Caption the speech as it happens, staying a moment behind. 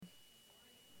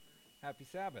Happy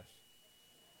Sabbath.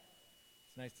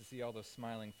 It's nice to see all those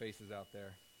smiling faces out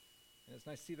there. And it's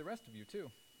nice to see the rest of you,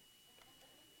 too.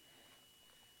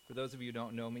 For those of you who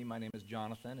don't know me, my name is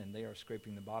Jonathan, and they are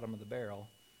scraping the bottom of the barrel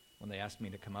when they asked me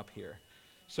to come up here.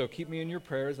 So keep me in your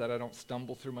prayers that I don't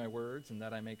stumble through my words and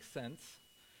that I make sense.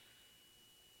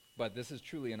 But this is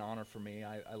truly an honor for me.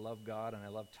 I love God, and I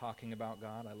love talking about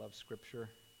God. I love Scripture.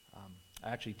 I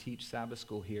actually teach Sabbath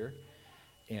school here,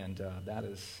 and that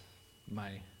is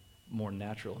my more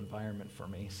natural environment for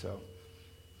me. So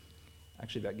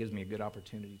actually that gives me a good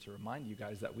opportunity to remind you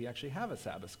guys that we actually have a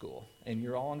Sabbath school, and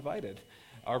you're all invited.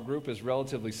 Our group is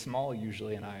relatively small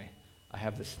usually, and I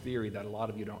have this theory that a lot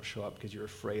of you don't show up because you're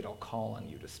afraid I'll call on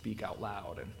you to speak out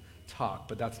loud and talk,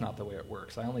 but that's not the way it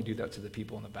works. I only do that to the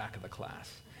people in the back of the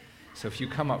class. So if you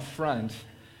come up front,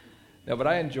 no, but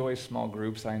I enjoy small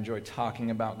groups. I enjoy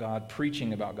talking about God.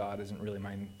 Preaching about God isn't really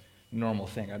my normal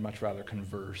thing. I'd much rather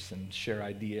converse and share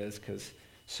ideas, because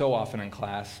so often in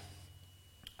class,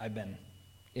 I've been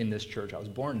in this church. I was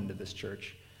born into this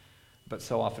church, but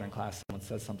so often in class, someone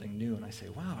says something new, and I say,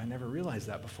 wow, I never realized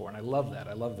that before, and I love that.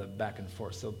 I love the back and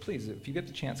forth. So please, if you get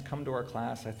the chance, come to our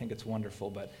class. I think it's wonderful,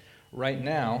 but right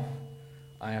now,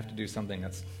 I have to do something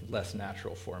that's less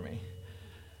natural for me.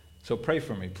 So pray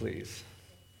for me, please.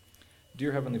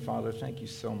 Dear Heavenly Father, thank you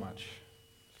so much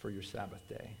for your Sabbath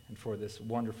day and for this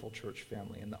wonderful church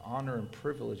family and the honor and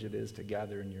privilege it is to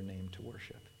gather in your name to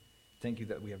worship. Thank you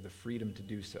that we have the freedom to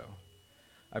do so.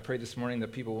 I pray this morning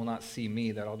that people will not see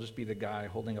me, that I'll just be the guy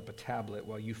holding up a tablet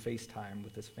while you FaceTime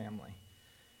with this family,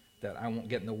 that I won't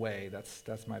get in the way.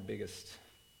 That's my biggest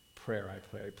prayer, I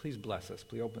pray. Please bless us.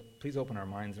 Please open our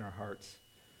minds and our hearts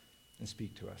and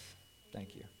speak to us.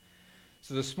 Thank you.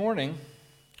 So this morning,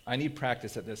 I need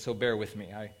practice at this, so bear with me.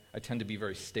 I tend to be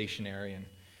very stationary, and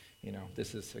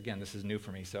this is new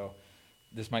for me, so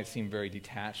this might seem very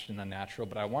detached and unnatural,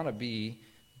 but I want to be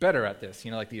better at this.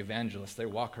 Like the evangelists, they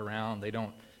walk around, they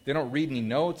don't read any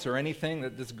notes or anything.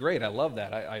 That's great. I love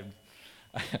that.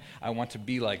 I want to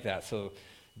be like that, so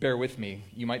bear with me.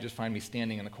 You might just find me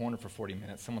standing in the corner for 40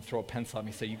 minutes. Someone throw a pencil at me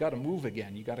and say, you got to move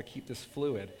again. You got to keep this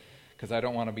fluid, because I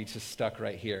don't want to be just stuck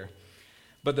right here.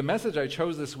 But the message I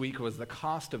chose this week was the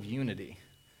cost of unity.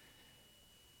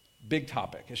 Big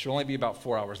topic. It should only be about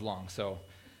 4 hours long, so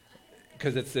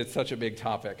because it's such a big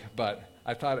topic. But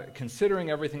I thought, considering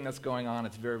everything that's going on,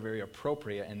 it's very, very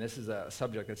appropriate, and this is a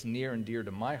subject that's near and dear to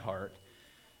my heart.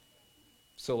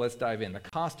 So let's dive in. The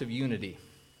cost of unity.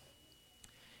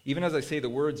 Even as I say the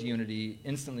words unity,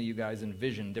 instantly you guys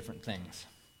envision different things.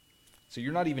 So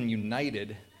you're not even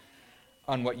united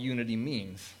on what unity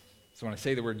means. So when I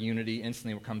say the word unity,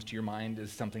 instantly what comes to your mind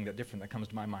is something different that comes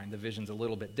to my mind. The vision's a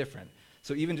little bit different.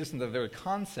 So even just in the very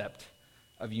concept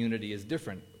of unity is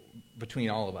different between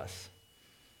all of us.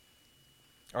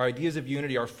 Our ideas of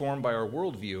unity are formed by our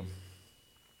worldview,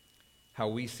 how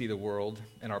we see the world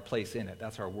and our place in it.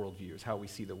 That's our worldview, is how we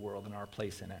see the world and our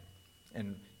place in it.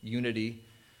 And unity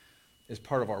is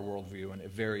part of our worldview, and it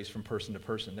varies from person to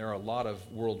person. There are a lot of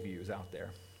worldviews out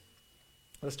there.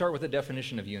 Let's start with the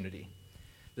definition of unity.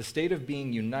 The state of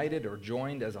being united or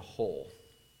joined as a whole.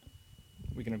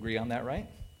 We can agree on that, right?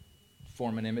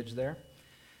 Form an image there.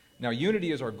 Now,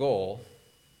 unity is our goal,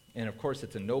 and of course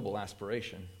it's a noble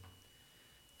aspiration.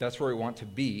 That's where we want to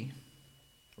be,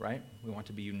 right? We want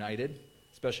to be united,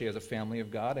 especially as a family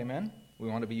of God, amen? We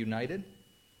want to be united.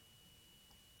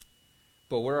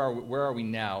 But where are we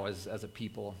now as a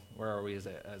people? Where are we as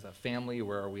a family?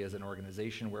 Where are we as an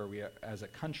organization? Where are we as a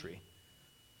country?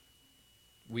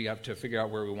 We have to figure out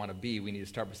where we want to be. We need to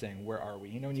start by saying, where are we?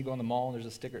 When you go in the mall and there's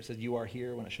a sticker that says, you are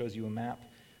here, when it shows you a map,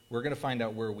 we're going to find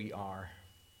out where we are.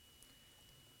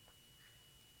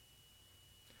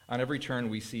 On every turn,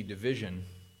 we see division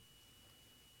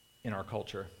in our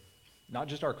culture. Not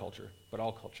just our culture, but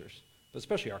all cultures. But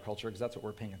especially our culture, because that's what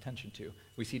we're paying attention to.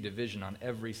 We see division on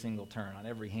every single turn, on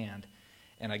every hand.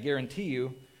 And I guarantee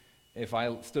you, if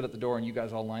I stood at the door and you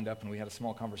guys all lined up and we had a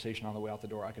small conversation on the way out the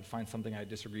door, I could find something I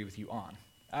disagree with you on.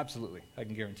 Absolutely. I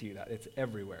can guarantee you that. It's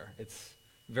everywhere. It's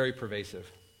very pervasive.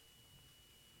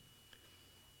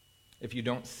 If you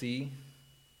don't see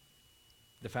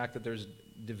the fact that there's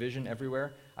division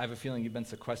everywhere, I have a feeling you've been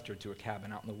sequestered to a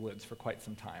cabin out in the woods for quite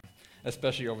some time,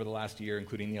 especially over the last year,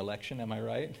 including the election, am I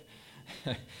right?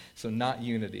 So not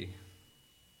unity.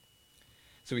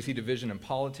 So we see division in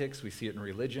politics, we see it in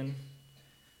religion,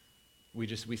 we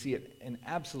see it in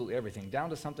absolutely everything,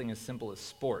 down to something as simple as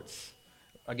sports.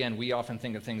 Again, we often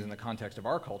think of things in the context of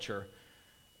our culture,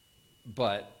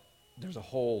 but there's a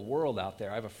whole world out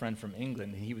there. I have a friend from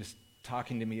England, and he was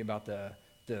talking to me about the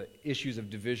issues of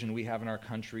division we have in our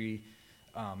country,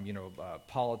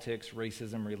 politics,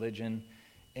 racism, religion,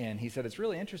 And he said, it's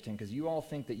really interesting because you all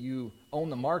think that you own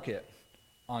the market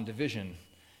on division.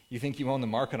 You think you own the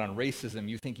market on racism.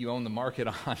 You think you own the market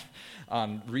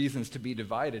on reasons to be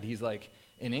divided. He's like,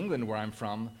 in England, where I'm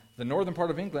from, the northern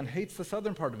part of England hates the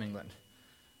southern part of England.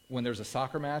 When there's a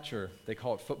soccer match, or they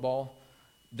call it football,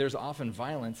 there's often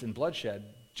violence and bloodshed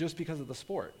just because of the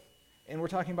sport. And we're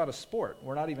talking about a sport.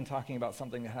 We're not even talking about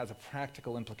something that has a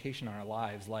practical implication on our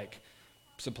lives, like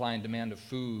supply and demand of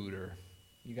food, or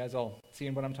you guys all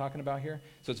seeing what I'm talking about here?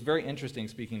 So it's very interesting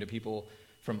speaking to people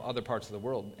from other parts of the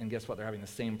world, and guess what? They're having the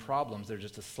same problems. They're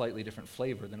just a slightly different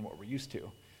flavor than what we're used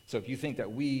to. So if you think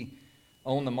that we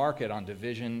own the market on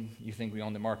division, you think we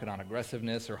own the market on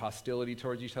aggressiveness or hostility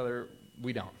towards each other,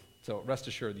 we don't. So rest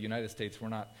assured, the United States, we're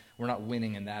not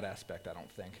winning in that aspect, I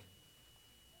don't think.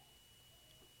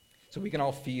 So we can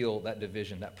all feel that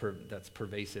division that's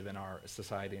pervasive in our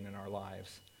society and in our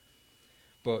lives.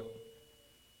 But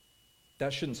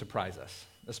that shouldn't surprise us.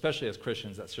 Especially as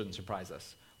Christians, that shouldn't surprise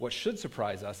us. What should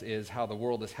surprise us is how the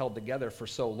world is held together for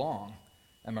so long.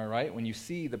 Am I right? When you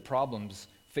see the problems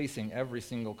facing every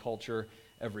single culture,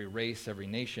 every race, every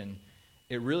nation,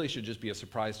 it really should just be a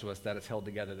surprise to us that it's held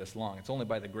together this long. It's only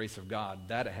by the grace of God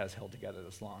that it has held together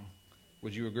this long.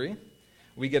 Would you agree?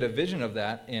 We get a vision of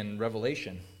that in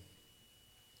Revelation.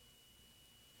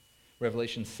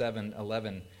 Revelation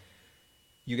 7:11.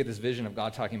 You get this vision of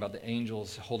God talking about the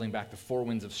angels holding back the four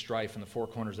winds of strife in the four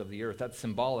corners of the earth. That's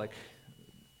symbolic.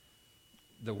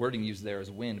 The wording used there is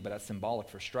wind, but that's symbolic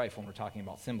for strife when we're talking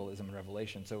about symbolism in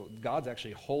Revelation. So God's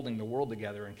actually holding the world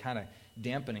together and kind of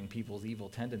dampening people's evil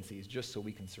tendencies just so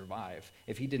we can survive.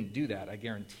 If he didn't do that, I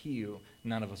guarantee you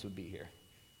none of us would be here.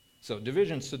 So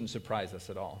division shouldn't surprise us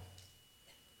at all.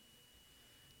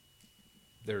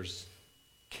 There's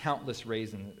countless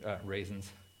raisins.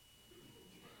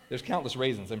 There's countless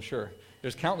raisins, I'm sure.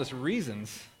 There's countless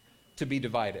reasons to be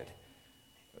divided.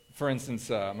 For instance,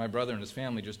 my brother and his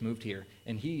family just moved here,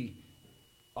 and he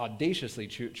audaciously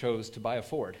chose to buy a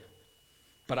Ford.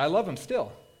 But I love him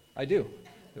still. I do.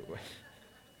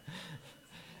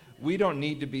 We don't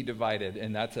need to be divided,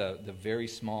 and that's the very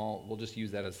small, we'll just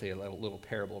use that as, say, a little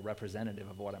parable representative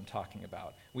of what I'm talking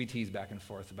about. We tease back and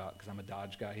forth about, because I'm a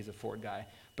Dodge guy, he's a Ford guy.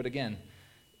 But again,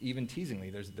 even teasingly,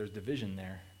 there's division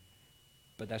there.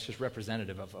 But that's just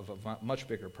representative of a much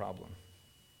bigger problem.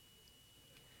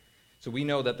 So we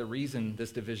know that the reason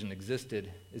this division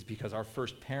existed is because our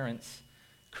first parents,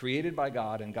 created by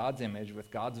God in God's image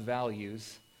with God's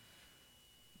values,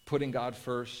 putting God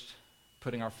first,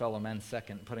 putting our fellow men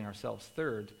second, putting ourselves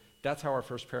third, that's how our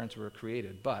first parents were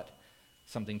created. But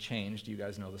something changed, you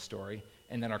guys know the story,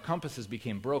 and then our compasses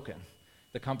became broken.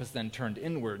 The compass then turned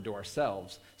inward to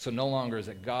ourselves. So no longer is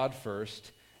it God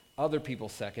first, other people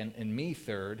second, and me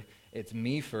third. It's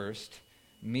me first,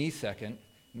 me second,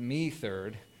 me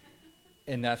third.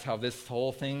 And that's how this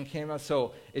whole thing came out.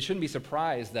 So it shouldn't be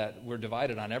surprised that we're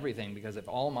divided on everything, because if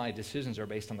all my decisions are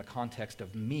based on the context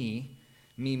of me,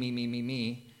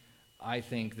 I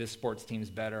think this sports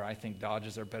team's better. I think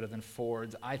Dodges are better than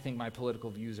Fords. I think my political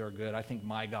views are good. I think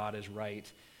my God is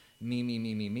right.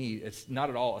 Me. It's not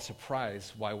at all a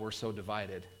surprise why we're so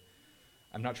divided.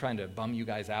 I'm not trying to bum you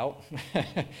guys out.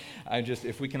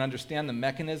 If we can understand the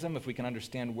mechanism, if we can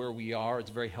understand where we are, it's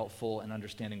very helpful in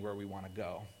understanding where we want to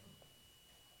go.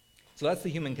 So that's the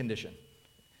human condition.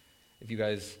 If you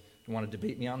guys want to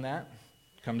debate me on that,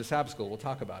 come to Sabbath school. We'll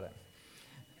talk about it.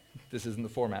 This isn't the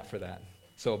format for that.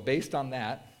 So based on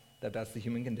that's the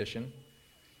human condition,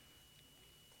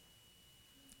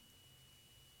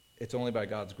 it's only by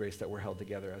God's grace that we're held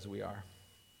together as we are.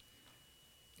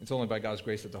 It's only by God's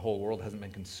grace that the whole world hasn't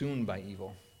been consumed by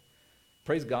evil.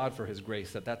 Praise God for his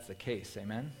grace that that's the case.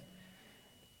 Amen?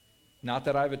 Not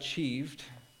that I've achieved,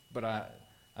 but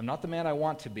I'm not the man I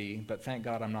want to be, but thank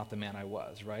God I'm not the man I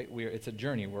was, right? It's a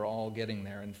journey. We're all getting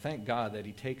there. And thank God that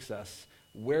he takes us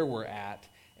where we're at,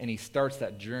 and he starts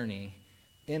that journey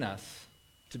in us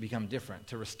to become different,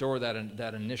 to restore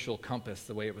that initial compass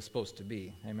the way it was supposed to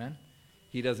be. Amen?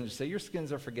 He doesn't just say, your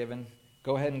sins are forgiven.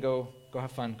 Go ahead and go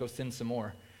have fun. Go sin some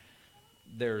more.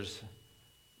 There's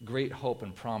great hope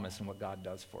and promise in what God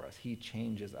does for us. He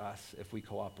changes us if we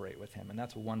cooperate with him, and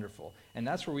that's wonderful. And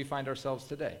that's where we find ourselves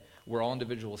today. We're all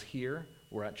individuals here.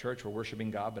 We're at church. We're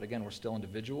worshiping God, but again, we're still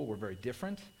individual. We're very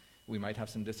different. We might have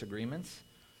some disagreements.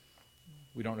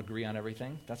 We don't agree on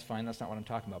everything. That's fine. That's not what I'm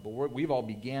talking about. But we've all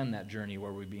began that journey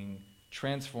where we're being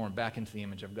transformed back into the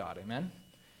image of God. Amen?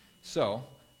 So,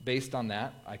 based on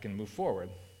that, I can move forward.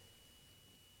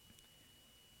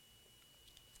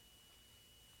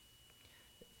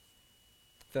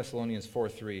 Thessalonians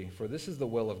 4:3, for this is the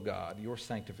will of God, your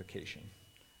sanctification.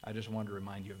 I just wanted to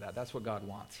remind you of that. That's what God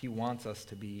wants. He wants us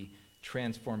to be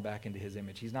transformed back into his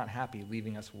image. He's not happy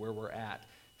leaving us where we're at,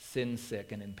 sin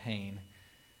sick and in pain.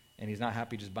 And he's not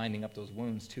happy just binding up those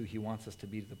wounds too. He wants us to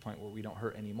be to the point where we don't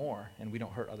hurt anymore and we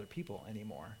don't hurt other people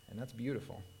anymore. And that's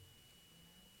beautiful.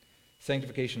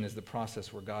 Sanctification is the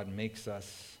process where God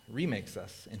remakes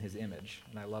us in his image.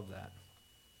 And I love that.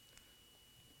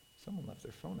 Someone left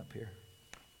their phone up here.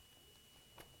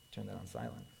 Turn that on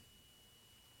silent.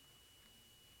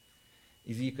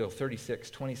 Ezekiel 36,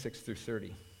 26 through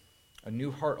 30. A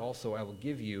new heart also I will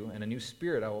give you, and a new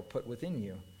spirit I will put within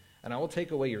you. And I will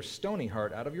take away your stony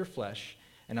heart out of your flesh,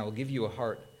 and I will give you a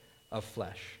heart of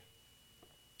flesh.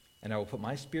 And I will put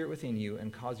my spirit within you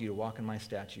and cause you to walk in my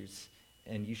statutes,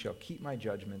 and you shall keep my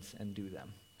judgments and do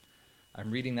them. I'm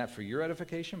reading that for your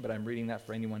edification, but I'm reading that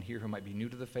for anyone here who might be new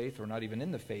to the faith or not even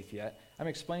in the faith yet. I'm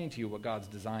explaining to you what God's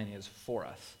design is for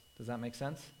us. Does that make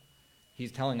sense?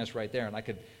 He's telling us right there,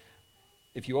 and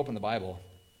if you open the Bible,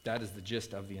 that is the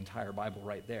gist of the entire Bible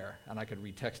right there. And I could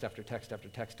read text after text after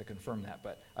text to confirm that,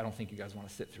 but I don't think you guys want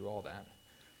to sit through all that.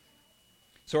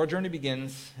 So our journey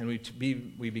begins, and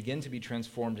we begin to be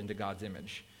transformed into God's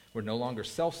image. We're no longer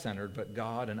self-centered, but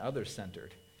God and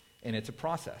others-centered. And it's a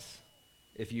process.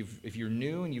 If you're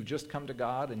new and you've just come to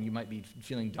God and you might be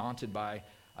feeling daunted by,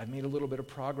 I've made a little bit of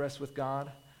progress with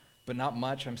God, but not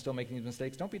much, I'm still making these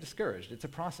mistakes, don't be discouraged. It's a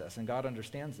process, and God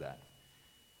understands that.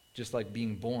 Just like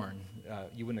being born,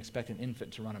 you wouldn't expect an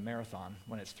infant to run a marathon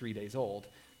when it's 3 days old.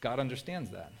 God understands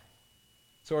that.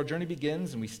 So our journey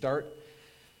begins, and we start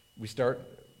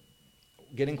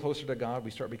getting closer to God.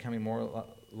 We start becoming more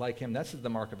like him. That's the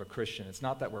mark of a Christian. It's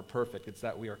not that we're perfect. It's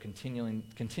that we are continuing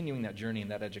that journey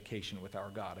and that education with our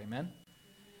God. Amen?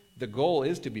 The goal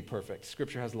is to be perfect.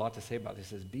 Scripture has a lot to say about this. It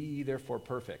says, be ye therefore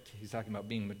perfect. He's talking about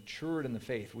being matured in the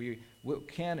faith. We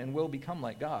can and will become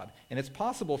like God. And it's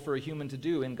possible for a human to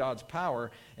do in God's power,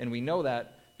 and we know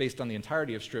that based on the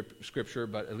entirety of Scripture,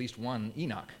 but at least one,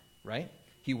 Enoch, right?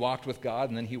 He walked with God,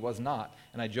 and then he was not.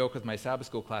 And I joke with my Sabbath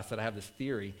school class that I have this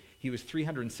theory. He was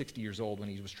 360 years old when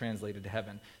he was translated to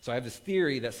heaven. So I have this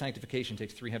theory that sanctification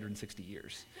takes 360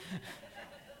 years.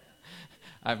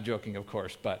 I'm joking, of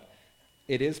course, but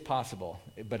it is possible,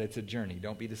 but it's a journey.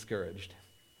 Don't be discouraged.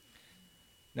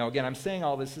 Now, again, I'm saying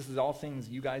all this. This is all things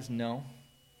you guys know,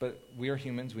 but we are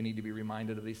humans. We need to be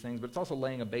reminded of these things. But it's also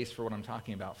laying a base for what I'm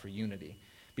talking about for unity,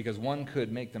 because one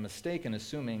could make the mistake in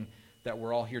assuming that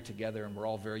we're all here together and we're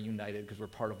all very united because we're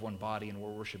part of one body and we're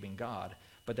worshiping God.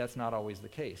 But that's not always the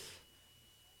case.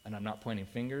 And I'm not pointing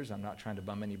fingers. I'm not trying to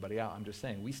bum anybody out. I'm just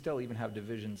saying we still even have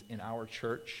divisions in our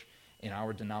church, in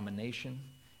our denomination,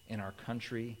 in our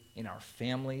country, in our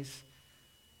families.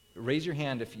 Raise your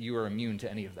hand if you are immune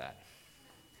to any of that.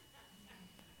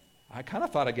 I kind of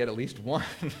thought I'd get at least one.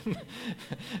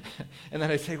 And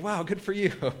then I say, wow, good for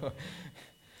you.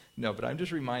 No, but I'm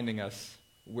just reminding us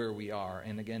where we are.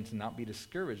 And again, to not be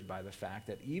discouraged by the fact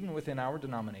that even within our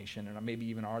denomination, and maybe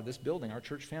even this building, our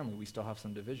church family, we still have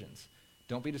some divisions.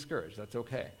 Don't be discouraged. That's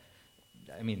okay.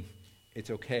 I mean, it's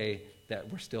okay that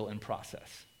we're still in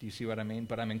process. Do you see what I mean?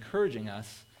 But I'm encouraging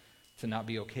us to not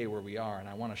be okay where we are, and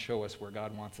I want to show us where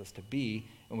God wants us to be,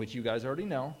 and which you guys already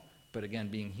know, but again,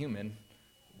 being human,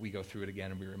 we go through it again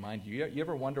and we remind you. You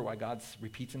ever wonder why God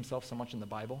repeats himself so much in the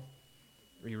Bible?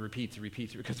 Or he repeats,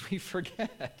 because we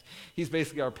forget. He's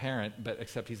basically our parent, but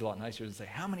except he's a lot nicer than say,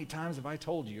 how many times have I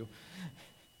told you?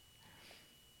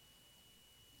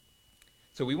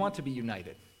 So we want to be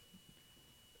united.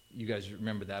 You guys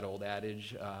remember that old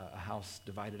adage, a house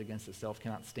divided against itself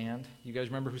cannot stand? You guys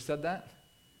remember who said that?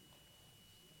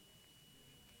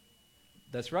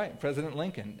 That's right, President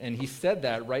Lincoln. And he said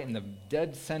that right in the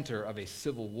dead center of a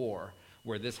civil war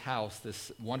where this house,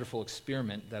 this wonderful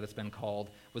experiment that it's been called,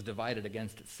 was divided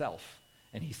against itself.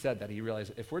 And he said that. He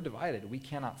realized if we're divided, we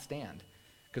cannot stand.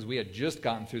 Because we had just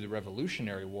gotten through the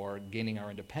Revolutionary War, gaining our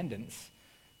independence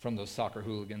from those soccer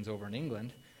hooligans over in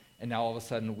England. And now all of a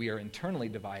sudden we are internally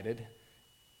divided,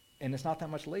 and it's not that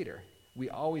much later. We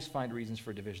always find reasons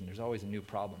for division. There's always a new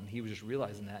problem. He was just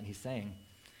realizing that, and he's saying,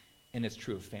 and it's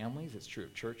true of families, it's true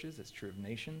of churches, it's true of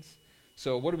nations.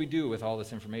 So what do we do with all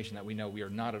this information that we know we are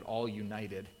not at all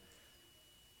united?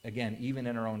 Again, even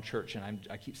in our own church, and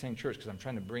I keep saying church because I'm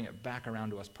trying to bring it back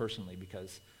around to us personally,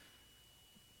 because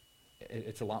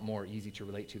it's a lot more easy to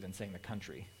relate to than saying the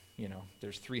country. You know,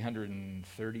 there's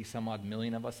 330 some odd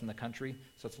million of us in the country,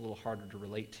 so it's a little harder to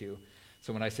relate to.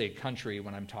 So when I say country,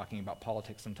 when I'm talking about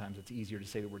politics, sometimes it's easier to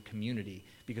say the word community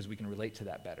because we can relate to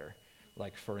that better.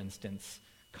 Like, for instance,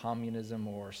 communism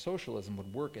or socialism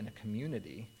would work in a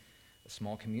community, a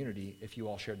small community, if you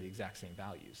all shared the exact same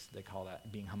values. They call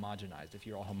that being homogenized. If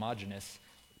you're all homogenous,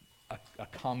 a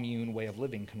commune way of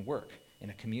living can work in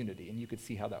a community, and you could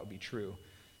see how that would be true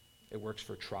It works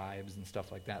for tribes and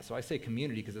stuff like that. So I say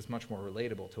community because it's much more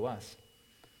relatable to us.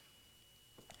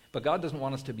 But God doesn't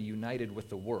want us to be united with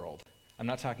the world. I'm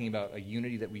not talking about a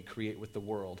unity that we create with the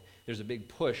world. There's a big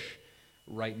push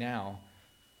right now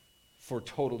for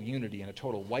total unity and a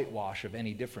total whitewash of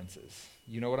any differences.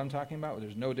 You know what I'm talking about?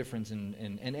 There's no difference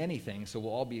in anything, so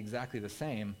we'll all be exactly the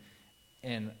same.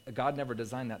 And God never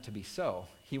designed that to be so.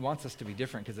 He wants us to be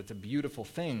different because it's a beautiful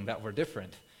thing that we're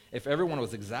different. If everyone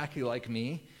was exactly like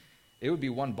me, it would be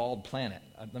one bald planet.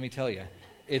 Let me tell you.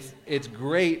 It's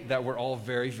great that we're all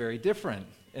very, very different,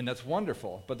 and that's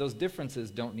wonderful. But those differences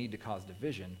don't need to cause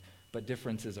division, but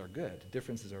differences are good.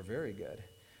 Differences are very good.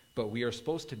 But we are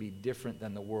supposed to be different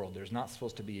than the world. There's not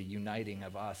supposed to be a uniting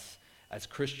of us as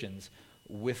Christians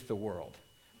with the world.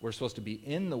 We're supposed to be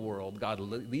in the world. God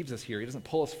leaves us here. He doesn't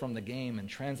pull us from the game and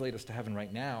translate us to heaven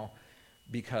right now,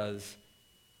 because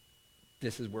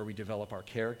this is where we develop our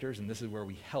characters and this is where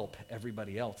we help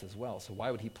everybody else as well. So why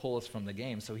would he pull us from the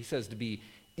game? So he says to be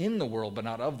in the world but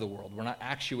not of the world. We're not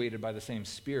actuated by the same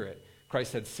spirit.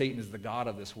 Christ said Satan is the god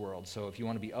of this world. So if you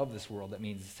want to be of this world, that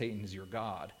means Satan is your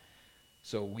god.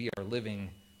 So we are living,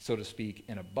 so to speak,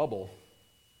 in a bubble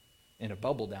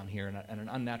down here in an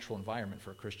unnatural environment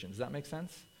for a Christian. Does that make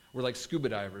sense? We're like scuba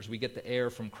divers. We get the air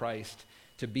from Christ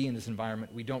to be in this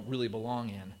environment we don't really belong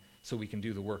in so we can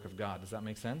do the work of God. Does that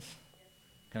make sense?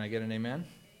 Can I get an amen? Amen.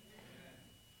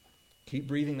 Keep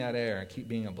breathing that air and keep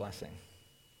being a blessing.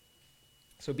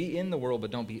 So be in the world,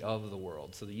 but don't be of the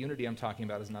world. So the unity I'm talking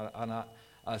about is not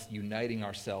us uniting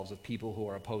ourselves with people who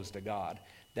are opposed to God.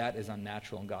 That is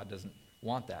unnatural, and God doesn't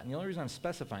want that. And the only reason I'm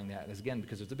specifying that is, again,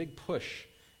 because there's a big push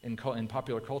in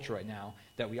popular culture right now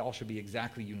that we all should be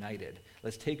exactly united.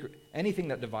 Let's take anything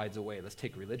that divides away. Let's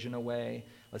take religion away.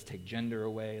 Let's take gender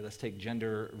away. Let's take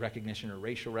gender recognition or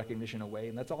racial recognition away.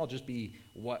 And let's all just be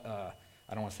I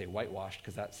don't want to say whitewashed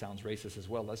because that sounds racist as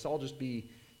well. Let's all just be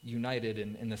united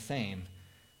in the same.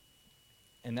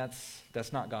 And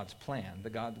that's not God's plan.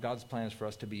 God's plan is for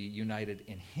us to be united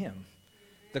in him.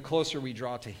 The closer we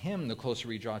draw to him, the closer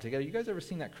we draw together. You guys ever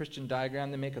seen that Christian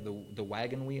diagram they make of the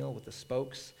wagon wheel with the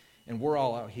spokes? And we're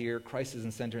all out here. Christ is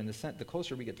in center. And the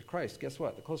closer we get to Christ, guess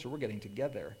what? The closer we're getting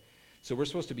together. So we're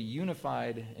supposed to be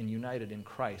unified and united in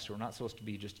Christ. We're not supposed to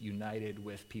be just united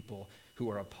with people who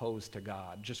are opposed to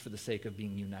God just for the sake of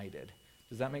being united.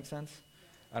 Does that make sense?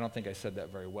 I don't think I said that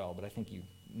very well, but I think you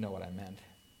know what I meant.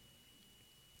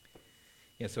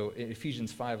 Yeah, so in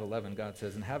Ephesians 5:11, God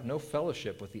says, "And have no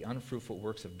fellowship with the unfruitful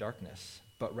works of darkness,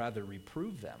 but rather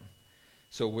reprove them."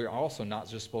 So we're also not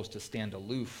just supposed to stand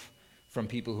aloof from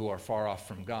people who are far off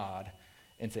from God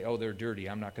and say, oh, they're dirty,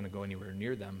 I'm not going to go anywhere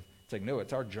near them. It's like, no,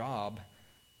 it's our job,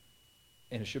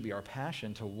 and it should be our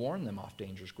passion to warn them off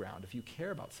dangerous ground. If you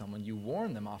care about someone, you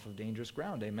warn them off of dangerous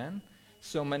ground, amen?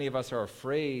 So many of us are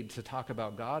afraid to talk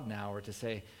about God now or to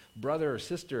say, brother or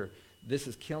sister, this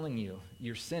is killing you.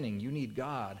 You're sinning. You need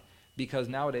God. Because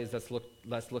nowadays that's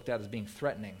looked at as being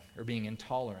threatening or being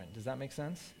intolerant. Does that make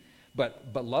sense?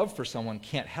 But love for someone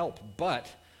can't help but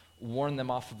warn them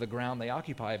off of the ground they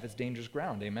occupy if it's dangerous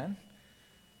ground. Amen?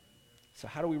 So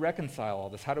how do we reconcile all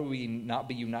this? How do we not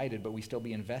be united but we still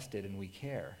be invested and we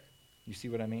care? You see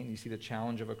what I mean? You see the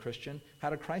challenge of a Christian?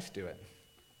 How did Christ do it?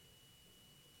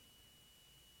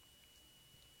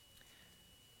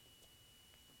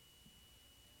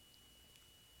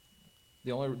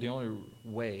 The only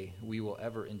way we will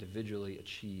ever individually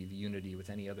achieve unity with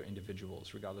any other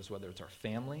individuals, regardless whether it's our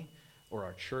family or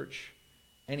our church,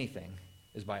 anything,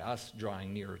 is by us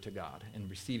drawing nearer to God and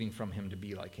receiving from him to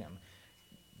be like him.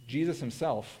 Jesus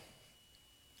himself,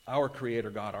 our Creator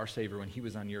God, our Savior, when he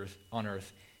was on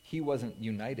earth, he wasn't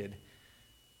united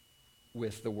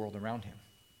with the world around him.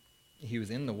 He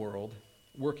was in the world,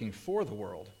 working for the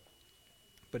world,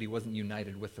 but he wasn't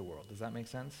united with the world. Does that make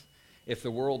sense? If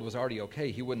the world was already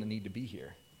okay, he wouldn't need to be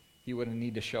here. He wouldn't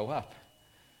need to show up.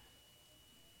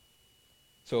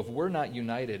 So if we're not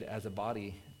united as a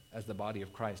body, as the body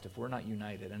of Christ, if we're not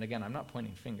united, and again, I'm not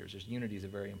pointing fingers, just unity is a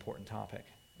very important topic,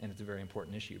 and it's a very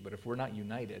important issue, but if we're not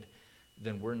united,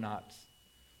 then we're not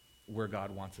where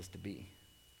God wants us to be.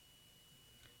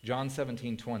 John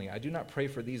 17:20, I do not pray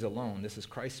for these alone. This is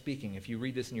Christ speaking. If you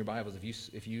read this in your Bibles,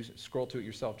 if you scroll to it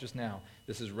yourself just now,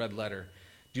 this is red letter.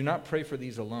 Do not pray for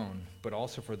these alone, but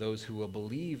also for those who will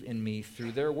believe in me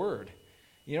through their word.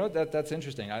 You know, that's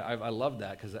interesting. I love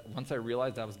that, because once I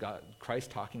realized that was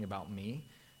Christ talking about me,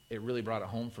 it really brought it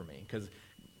home for me. Because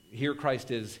here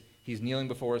Christ is, he's kneeling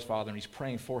before his Father, and he's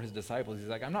praying for his disciples. He's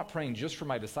like, I'm not praying just for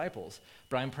my disciples,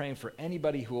 but I'm praying for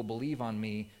anybody who will believe on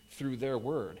me through their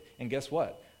word. And guess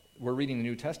what? We're reading the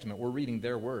New Testament. We're reading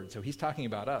their word. So he's talking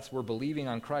about us. We're believing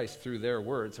on Christ through their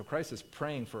word. So Christ is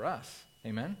praying for us.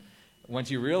 Amen? once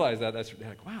you realize that, that's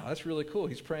like, wow, that's really cool.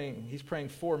 He's praying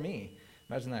for me.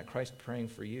 Imagine that, Christ praying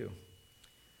for you.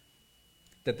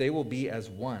 That they will be as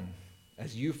one,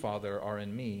 as you, Father, are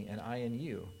in me, and I in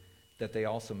you, that they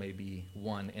also may be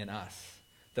one in us,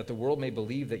 that the world may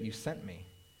believe that you sent me.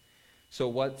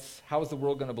 So how is the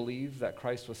world going to believe that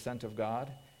Christ was sent of God?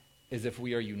 Is if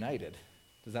we are united.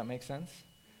 Does that make sense?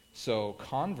 So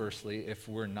conversely, if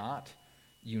we're not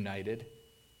united,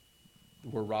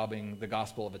 we're robbing the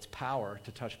gospel of its power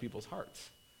to touch people's hearts.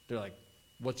 They're like,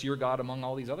 what's your God among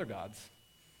all these other gods?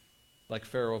 Like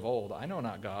Pharaoh of old, I know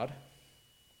not God.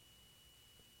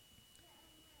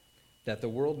 That the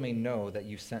world may know that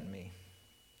you sent me.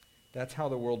 That's how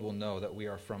the world will know that we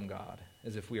are from God,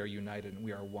 as if we are united and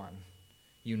we are one.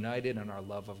 United in our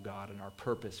love of God and our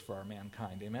purpose for our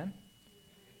mankind. Amen?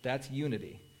 That's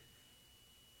unity.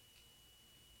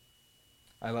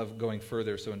 I love going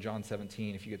further. So in John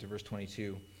 17, if you get to verse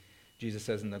 22, Jesus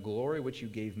says, "In the glory which you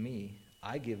gave me,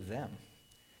 I give them,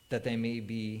 that they may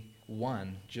be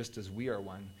one, just as we are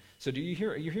one." So are you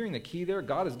hearing the key there?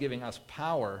 God is giving us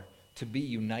power to be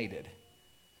united.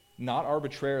 Not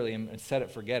arbitrarily and set it,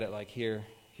 forget it, like here's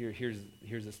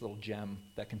this little gem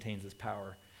that contains this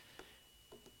power.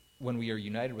 When we are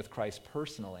united with Christ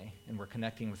personally and we're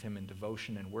connecting with him in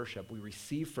devotion and worship, we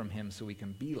receive from him so we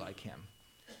can be like him.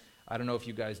 I don't know if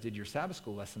you guys did your Sabbath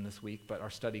school lesson this week, but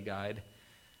our study guide,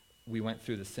 we went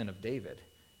through the sin of David.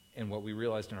 And what we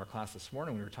realized in our class this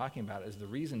morning, we were talking about, is the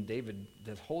reason David,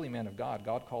 this holy man of God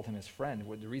called him his friend,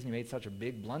 the reason he made such a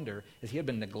big blunder is he had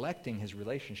been neglecting his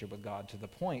relationship with God to the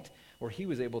point where he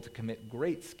was able to commit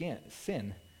great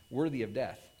sin worthy of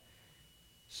death.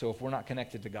 So if we're not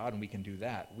connected to God and we can do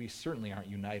that, we certainly aren't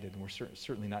united, and we're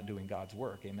certainly not doing God's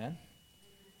work. Amen?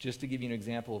 Just to give you an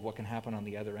example of what can happen on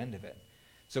the other end of it.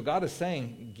 So God is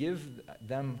saying, give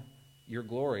them your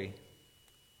glory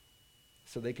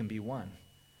so they can be one.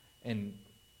 And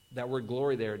that word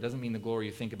glory there, it doesn't mean the glory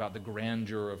you think about, the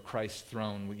grandeur of Christ's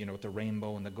throne, with the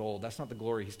rainbow and the gold. That's not the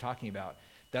glory he's talking about.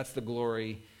 That's the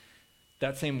glory.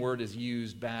 That same word is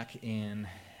used back in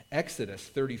Exodus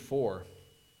 34.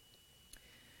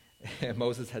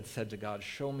 Moses had said to God,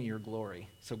 "Show me your glory."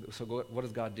 So what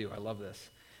does God do? I love this.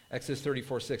 Exodus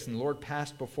 34:6, "And the Lord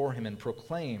passed before him and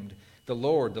proclaimed, the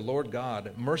Lord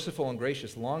God, merciful and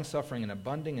gracious, long-suffering and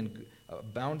abounding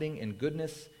in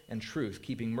goodness and truth,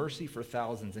 keeping mercy for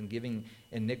thousands and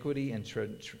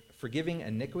forgiving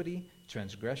iniquity,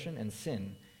 transgression, and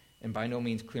sin, and by no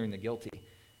means clearing the guilty."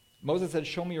 Moses said,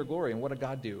 "Show me your glory." And what did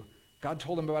God do? God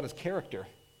told him about his character.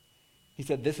 He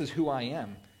said, "This is who I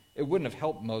am." It wouldn't have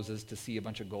helped Moses to see a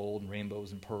bunch of gold and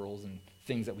rainbows and pearls and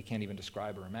things that we can't even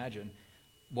describe or imagine.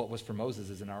 What was for Moses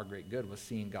is in our great good was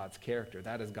seeing God's character.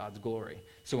 That is God's glory.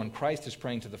 So when Christ is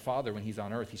praying to the Father when he's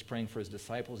on earth, he's praying for his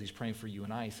disciples, he's praying for you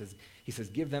and I. He says,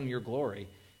 give them your glory,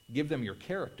 give them your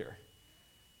character.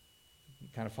 You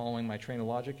kind of following my train of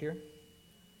logic here?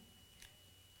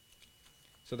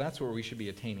 So that's where we should be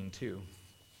attaining to.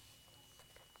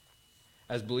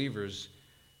 As believers,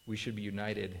 we should be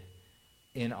united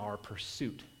in our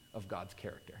pursuit of God's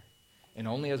character. And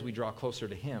only as we draw closer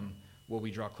to him will we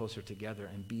draw closer together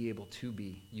and be able to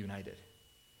be united.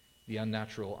 The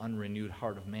unnatural, unrenewed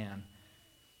heart of man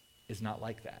is not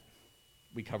like that.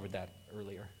 We covered that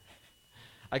earlier.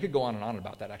 I could go on and on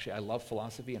about that, actually. I love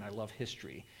philosophy and I love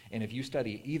history. And if you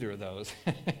study either of those,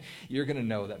 you're going to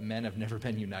know that men have never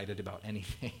been united about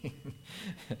anything.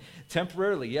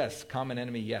 Temporarily, yes. Common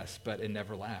enemy, yes. But it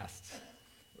never lasts.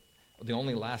 The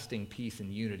only lasting peace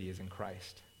and unity is in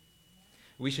Christ.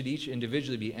 We should each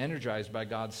individually be energized by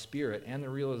God's Spirit and the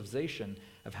realization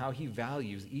of how he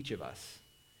values each of us.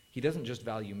 He doesn't just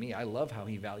value me. I love how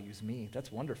he values me.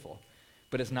 That's wonderful.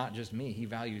 But it's not just me. He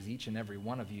values each and every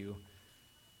one of you,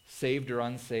 saved or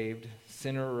unsaved,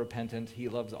 sinner or repentant. He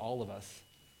loves all of us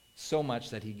so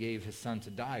much that he gave his son to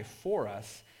die for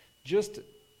us just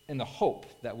in the hope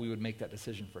that we would make that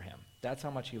decision for him. That's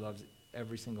how much he loves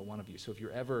every single one of you. So if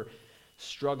you're ever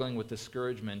struggling with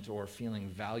discouragement or feeling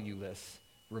valueless,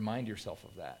 remind yourself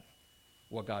of that.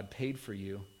 What God paid for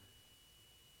you,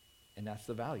 and that's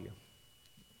the value.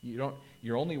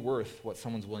 You're only worth what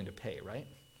someone's willing to pay, right?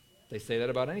 They say that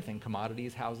about anything.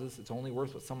 Commodities, houses, it's only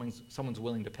worth what someone's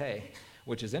willing to pay,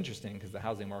 which is interesting because the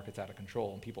housing market's out of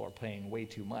control and people are paying way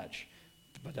too much.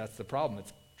 But that's the problem.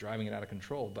 It's driving it out of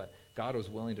control. But God was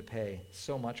willing to pay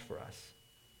so much for us.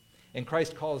 And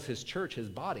Christ calls his church his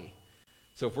body.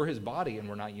 So if we're his body and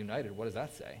we're not united, what does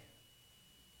that say?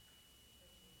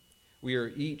 We are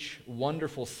each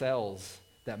wonderful cells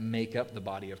that make up the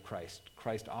body of Christ.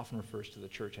 Christ often refers to the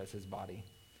church as his body.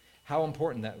 How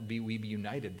important that we be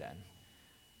united then.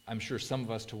 I'm sure some of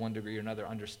us, to one degree or another,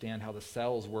 understand how the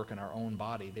cells work in our own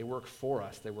body. They work for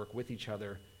us. They work with each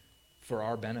other for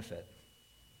our benefit.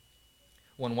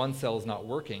 When one cell is not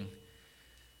working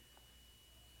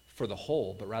for the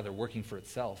whole, but rather working for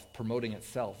itself, promoting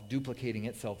itself, duplicating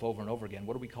itself over and over again,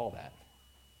 what do we call that?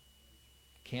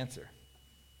 Cancer.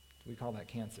 We call that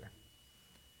cancer.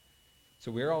 So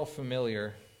we're all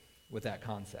familiar with that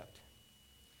concept.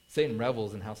 Satan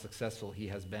revels in how successful he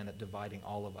has been at dividing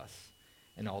all of us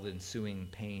and all the ensuing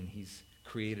pain he's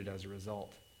created as a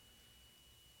result.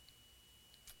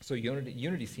 So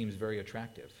unity seems very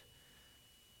attractive.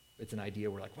 It's an idea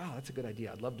we're like, wow, that's a good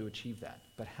idea. I'd love to achieve that.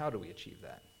 But how do we achieve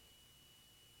that?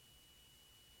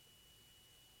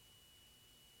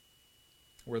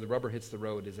 Where the rubber hits the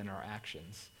road is in our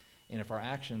actions. And if our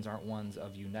actions aren't ones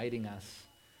of uniting us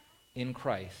in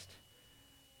Christ,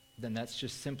 then that's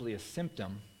just simply a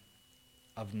symptom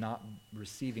of not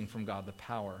receiving from God the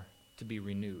power to be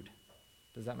renewed.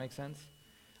 Does that make sense?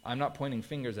 I'm not pointing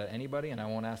fingers at anybody, and I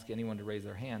won't ask anyone to raise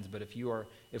their hands, but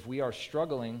if we are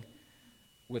struggling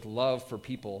with love for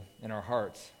people in our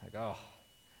hearts, like, oh,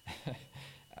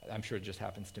 I'm sure it just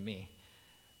happens to me,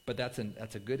 but that's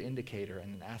a good indicator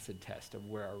and an acid test of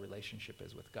where our relationship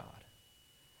is with God.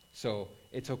 So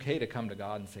it's okay to come to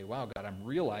God and say, wow, God, I'm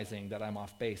realizing that I'm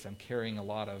off base. I'm carrying a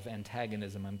lot of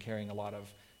antagonism. I'm carrying a lot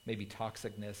of maybe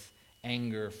toxicness,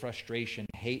 anger, frustration,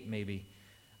 hate maybe.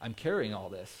 I'm carrying all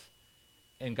this.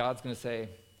 And God's going to say,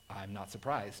 I'm not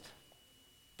surprised.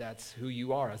 That's who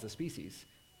you are as a species.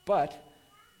 But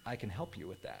I can help you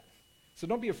with that. So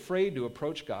don't be afraid to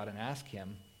approach God and ask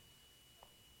him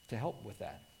to help with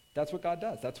that. That's what God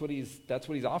does. That's what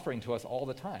he's offering to us all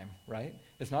the time, right?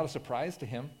 It's not a surprise to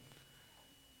him.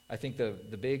 I think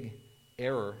the big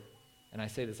error, and I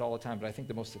say this all the time, but I think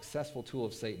the most successful tool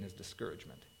of Satan is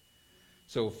discouragement.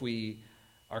 So if we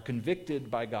are convicted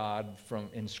by God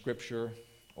in Scripture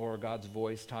or God's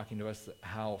voice talking to us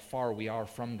how far we are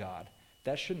from God,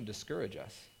 that shouldn't discourage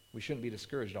us. We shouldn't be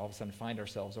discouraged all of a sudden find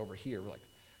ourselves over here. We're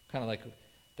kind of like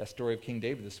that story of King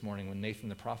David this morning when Nathan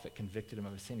the prophet convicted him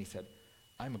of his sin. He said,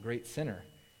 I'm a great sinner.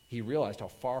 He realized how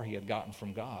far he had gotten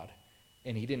from God,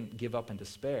 and he didn't give up in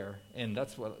despair. And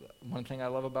that's one thing I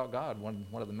love about God, one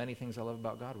of the many things I love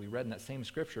about God. We read in that same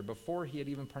scripture, before he had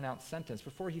even pronounced sentence,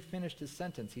 before he finished his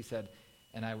sentence, he said,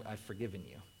 and I've forgiven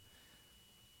you.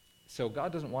 So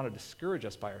God doesn't want to discourage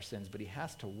us by our sins, but he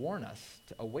has to warn us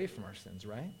away from our sins,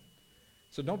 right?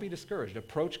 So don't be discouraged.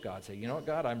 Approach God. Say, you know what,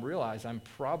 God, I realize I'm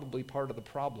probably part of the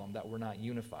problem that we're not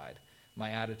unified.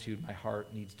 My attitude, my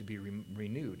heart needs to be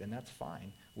renewed, and that's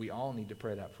fine. We all need to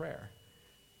pray that prayer.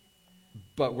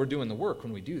 But we're doing the work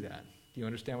when we do that. Do you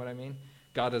understand what I mean?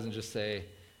 God doesn't just say,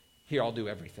 here, I'll do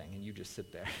everything, and you just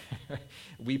sit there.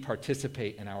 We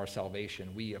participate in our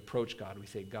salvation. We approach God. We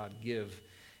say, God,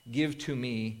 give to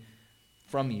me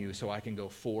from you so I can go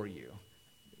for you.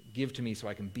 Give to me so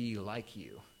I can be like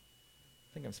you.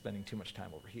 I think I'm spending too much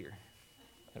time over here.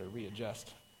 Got to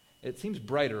readjust. It seems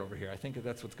brighter over here. I think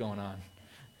that's what's going on.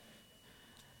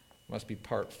 Must be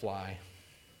part fly.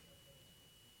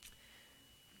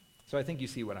 So I think you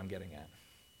see what I'm getting at.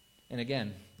 And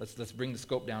again, let's bring the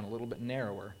scope down a little bit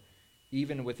narrower.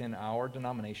 Even within our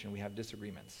denomination, we have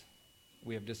disagreements.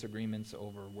 We have disagreements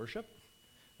over worship.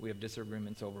 We have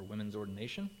disagreements over women's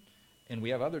ordination. And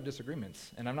we have other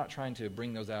disagreements. And I'm not trying to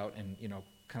bring those out and,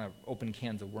 kind of open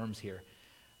cans of worms here.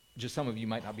 Just some of you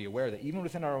might not be aware that even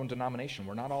within our own denomination,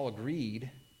 we're not all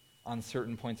agreed on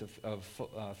certain points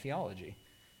of theology.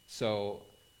 So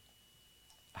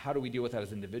how do we deal with that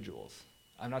as individuals?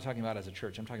 I'm not talking about as a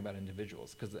church. I'm talking about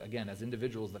individuals. Because, again, as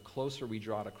individuals, the closer we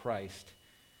draw to Christ,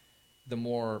 the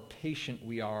more patient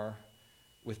we are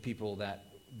with people that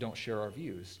don't share our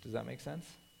views. Does that make sense?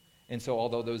 And so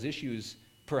although those issues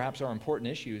perhaps are important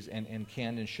issues and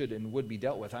can and should and would be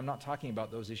dealt with, I'm not talking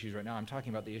about those issues right now. I'm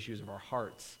talking about the issues of our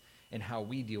hearts and how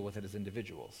we deal with it as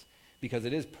individuals. Because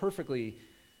it is perfectly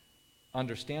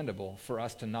understandable for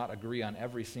us to not agree on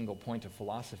every single point of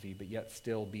philosophy, but yet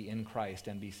still be in Christ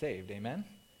and be saved. Amen?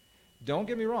 Don't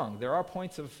get me wrong. There are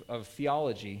points of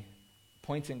theology,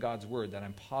 points in God's word that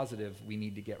I'm positive we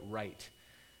need to get right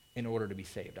in order to be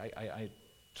saved. I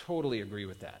totally agree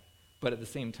with that. But at the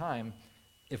same time,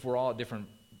 if we're all at different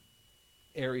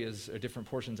areas or different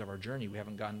portions of our journey, we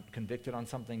haven't gotten convicted on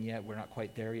something yet, we're not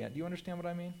quite there yet. Do you understand what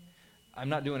I mean? I'm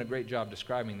not doing a great job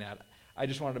describing that. I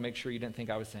just wanted to make sure you didn't think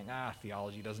I was saying,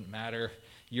 theology doesn't matter.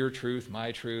 Your truth,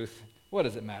 my truth. What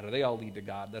does it matter? They all lead to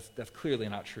God. That's clearly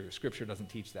not true. Scripture doesn't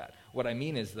teach that. What I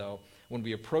mean is, though, when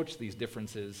we approach these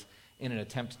differences in an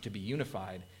attempt to be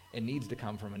unified, it needs to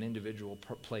come from an individual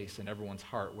place in everyone's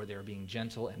heart where they're being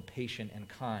gentle and patient and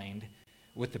kind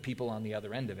with the people on the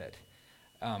other end of it.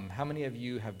 How many of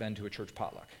you have been to a church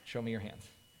potluck? Show me your hands.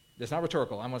 It's not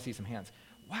rhetorical. I want to see some hands.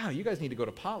 Wow, you guys need to go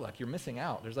to potluck. You're missing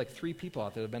out. There's like 3 people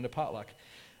out there that have been to potluck.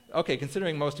 Okay,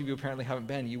 considering most of you apparently haven't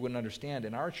been, you wouldn't understand.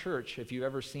 In our church, if you've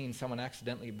ever seen someone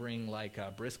accidentally bring like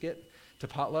a brisket to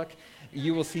potluck,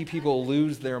 you will see people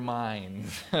lose their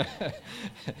minds.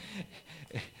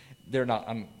 They're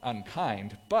not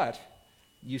unkind, but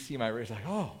you see my race like,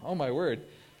 oh my word.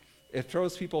 It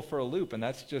throws people for a loop, and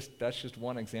that's just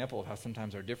one example of how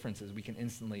sometimes our differences, we can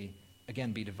instantly,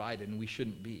 again, be divided, and we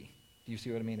shouldn't be. Do you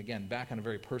see what I mean? Again, back on a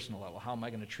very personal level. How am I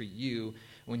going to treat you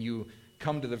when you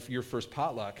come to your first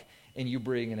potluck and you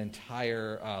bring an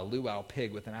entire luau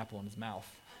pig with an apple in his mouth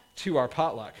to our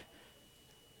potluck?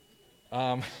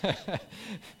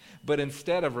 But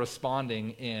instead of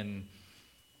responding in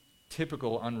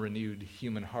typical unrenewed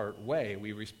human heart way,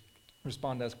 we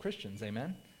respond as Christians,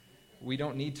 amen? We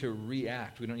don't need to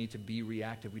react. We don't need to be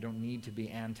reactive. We don't need to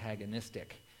be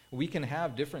antagonistic. We can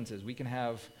have differences.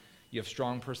 You have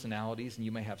strong personalities, and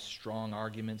you may have strong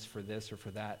arguments for this or for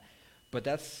that, but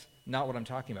that's not what I'm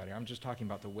talking about here. I'm just talking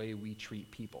about the way we treat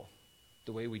people,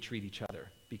 the way we treat each other,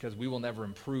 because we will never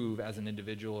improve as an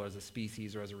individual or as a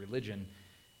species or as a religion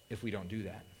if we don't do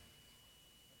that.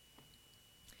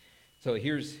 So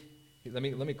let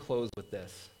me close with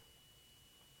this.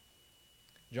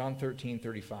 John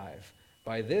 13:35.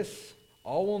 By this,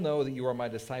 all will know that you are my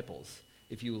disciples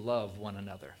if you love one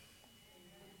another.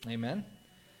 Amen?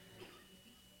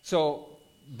 So,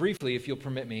 briefly, if you'll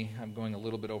permit me, I'm going a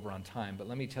little bit over on time, but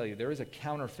let me tell you, there is a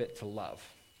counterfeit to love.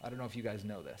 I don't know if you guys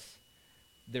know this.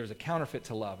 There's a counterfeit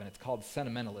to love, and it's called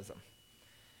sentimentalism.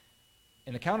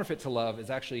 And the counterfeit to love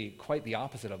is actually quite the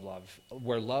opposite of love,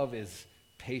 where love is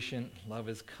patient, love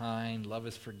is kind, love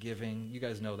is forgiving. You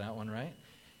guys know that one, right?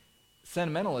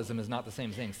 Sentimentalism is not the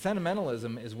same thing.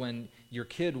 Sentimentalism is when your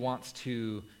kid wants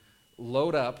to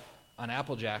load up on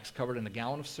Apple Jacks covered in a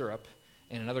gallon of syrup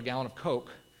and another gallon of Coke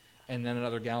and then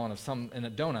another gallon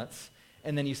of donuts,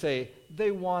 and then you say, they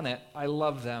want it, I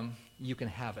love them, you can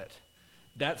have it.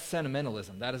 That's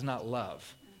sentimentalism. That is not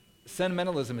love.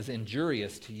 Sentimentalism is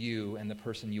injurious to you and the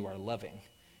person you are loving.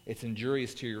 It's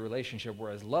injurious to your relationship,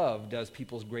 whereas love does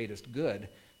people's greatest good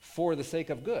for the sake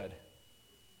of good.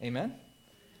 Amen?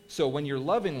 So when you're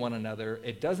loving one another,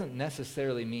 it doesn't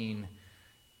necessarily mean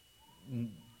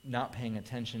not paying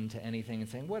attention to anything and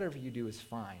saying, whatever you do is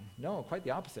fine. No, quite the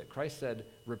opposite. Christ said,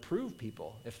 reprove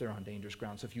people if they're on dangerous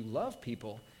ground. So if you love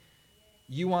people,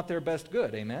 you want their best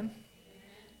good. Amen?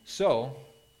 So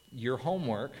your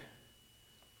homework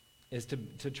is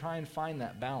to try and find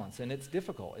that balance. And it's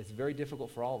difficult. It's very difficult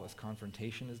for all of us.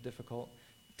 Confrontation is difficult.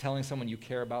 Telling someone you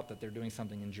care about that they're doing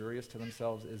something injurious to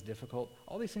themselves is difficult.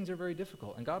 All these things are very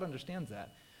difficult, and God understands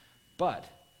that. But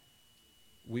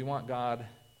we want God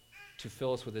to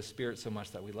fill us with His Spirit so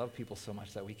much that we love people so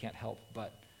much that we can't help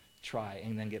but try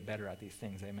and then get better at these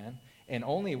things, amen? And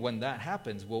only when that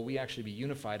happens will we actually be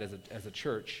unified as a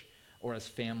church or as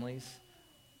families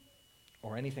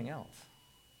or anything else.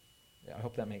 Yeah, I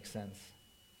hope that makes sense.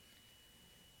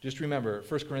 Just remember,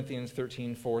 1 Corinthians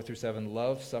 13:4-7,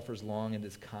 love suffers long and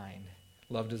is kind.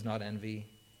 Love does not envy.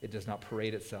 It does not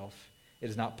parade itself. It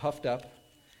is not puffed up.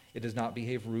 It does not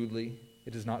behave rudely.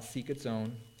 It does not seek its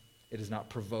own. It is not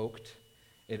provoked.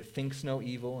 It thinks no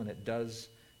evil, and it does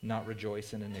not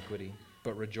rejoice in iniquity,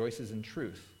 but rejoices in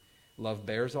truth. Love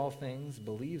bears all things,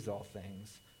 believes all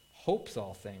things, hopes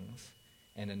all things,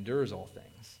 and endures all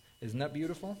things. Isn't that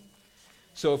beautiful?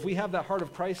 So if we have that heart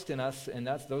of Christ in us, and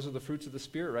those are the fruits of the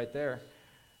Spirit right there,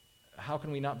 how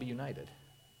can we not be united?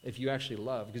 If you actually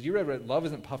love. Because you read, love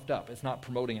isn't puffed up. It's not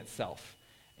promoting itself.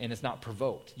 And it's not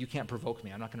provoked. You can't provoke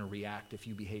me. I'm not going to react if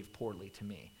you behave poorly to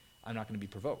me. I'm not going to be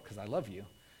provoked because I love you.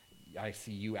 I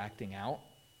see you acting out.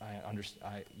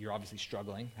 You're obviously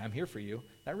struggling. I'm here for you.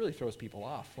 That really throws people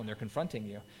off when they're confronting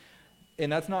you.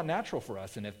 And that's not natural for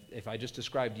us. And if I just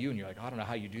described you and you're like, I don't know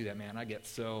how you do that, man.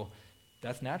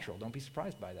 That's natural. Don't be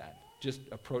surprised by that. Just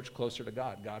approach closer to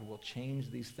God. God will change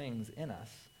these things in us.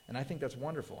 And I think that's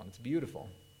wonderful and it's beautiful.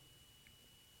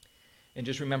 And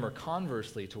just remember,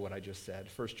 conversely to what I just said,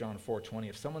 1 John 4:20,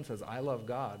 if someone says, I love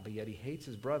God, but yet he hates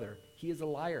his brother, he is a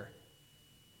liar.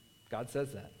 God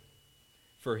says that.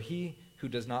 For he who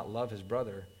does not love his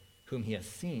brother, whom he has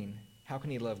seen, how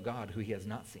can he love God, who he has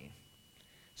not seen?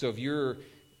 So if you're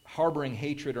harboring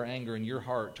hatred or anger in your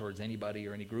heart towards anybody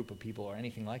or any group of people or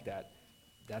anything like that,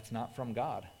 that's not from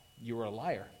God. You are a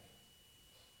liar.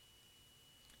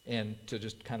 And to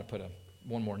just kind of put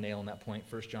one more nail in that point,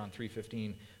 1 John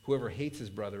 3:15, whoever hates his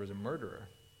brother is a murderer,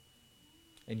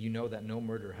 and you know that no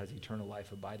murderer has eternal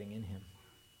life abiding in him.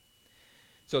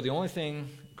 So the only thing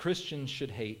Christians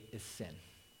should hate is sin.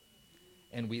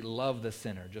 and we love the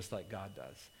sinner just like God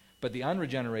does. But the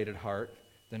unregenerated heart,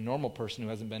 the normal person who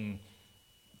hasn't been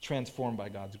transformed by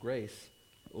God's grace,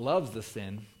 loves the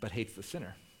sin but hates the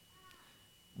sinner.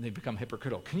 And they become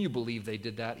hypocritical. Can you believe they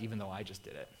did that even though I just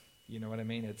did it? You know what I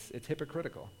mean? It's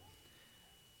hypocritical.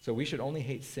 So we should only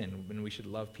hate sin when we should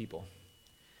love people.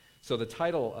 So the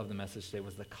title of the message today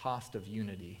was The Cost of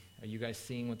Unity. Are you guys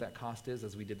seeing what that cost is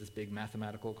as we did this big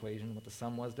mathematical equation, what the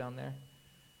sum was down there?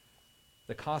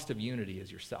 The cost of unity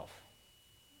is yourself.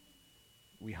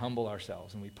 We humble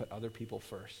ourselves and we put other people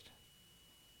first,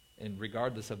 and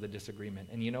regardless of the disagreement.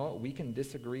 And you know what? We can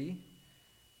disagree,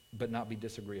 but not be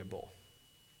disagreeable,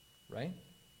 right?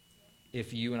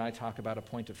 If you and I talk about a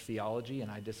point of theology and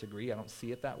I disagree, I don't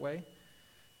see it that way,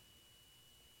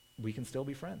 we can still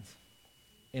be friends.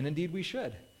 And indeed we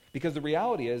should. Because the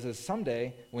reality is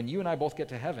someday when you and I both get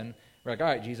to heaven, we're like, all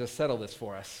right, Jesus, settle this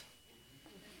for us.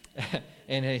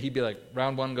 And he'd be like,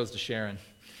 round one goes to Sharon.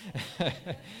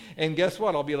 And guess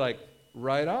what? I'll be like,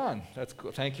 right on. That's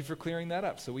cool. Thank you for clearing that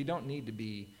up. So we don't need to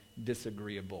be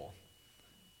disagreeable.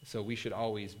 So we should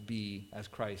always be as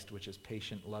Christ, which is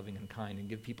patient, loving, and kind, and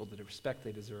give people the respect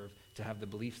they deserve to have the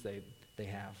beliefs they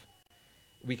have.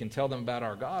 We can tell them about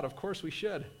our God. Of course we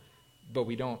should. But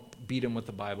we don't beat them with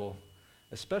the Bible,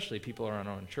 especially people who are in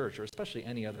our own church, or especially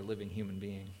any other living human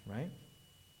being, right?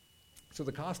 So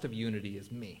the cost of unity is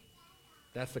me.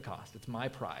 That's the cost. It's my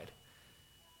pride.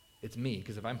 It's me,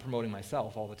 because if I'm promoting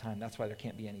myself all the time, that's why there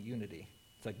can't be any unity.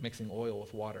 It's like mixing oil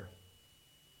with water.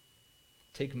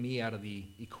 Take me out of the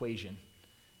equation,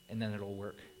 and then it'll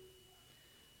work.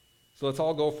 So let's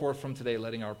all go forth from today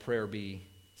letting our prayer be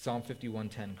Psalm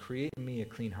 51:10, create in me a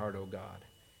clean heart, O God,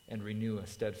 and renew a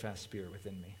steadfast spirit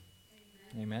within me.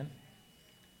 Amen. Amen.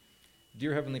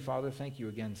 Dear Heavenly Father, thank you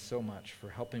again so much for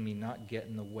helping me not get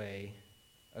in the way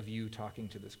of you talking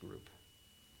to this group.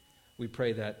 We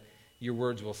pray that your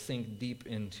words will sink deep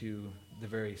into the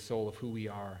very soul of who we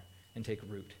are and take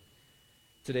root.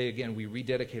 Today, again, we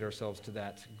rededicate ourselves to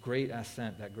that great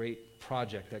ascent, that great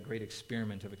project, that great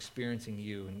experiment of experiencing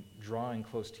you and drawing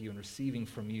close to you and receiving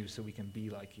from you so we can be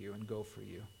like you and go for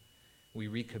you. We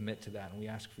recommit to that, and we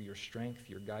ask for your strength,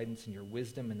 your guidance, and your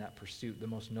wisdom in that pursuit, the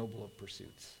most noble of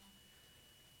pursuits.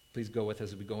 Please go with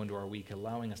us as we go into our week,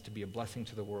 allowing us to be a blessing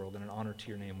to the world and an honor to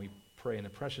your name. We pray in the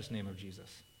precious name of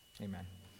Jesus. Amen.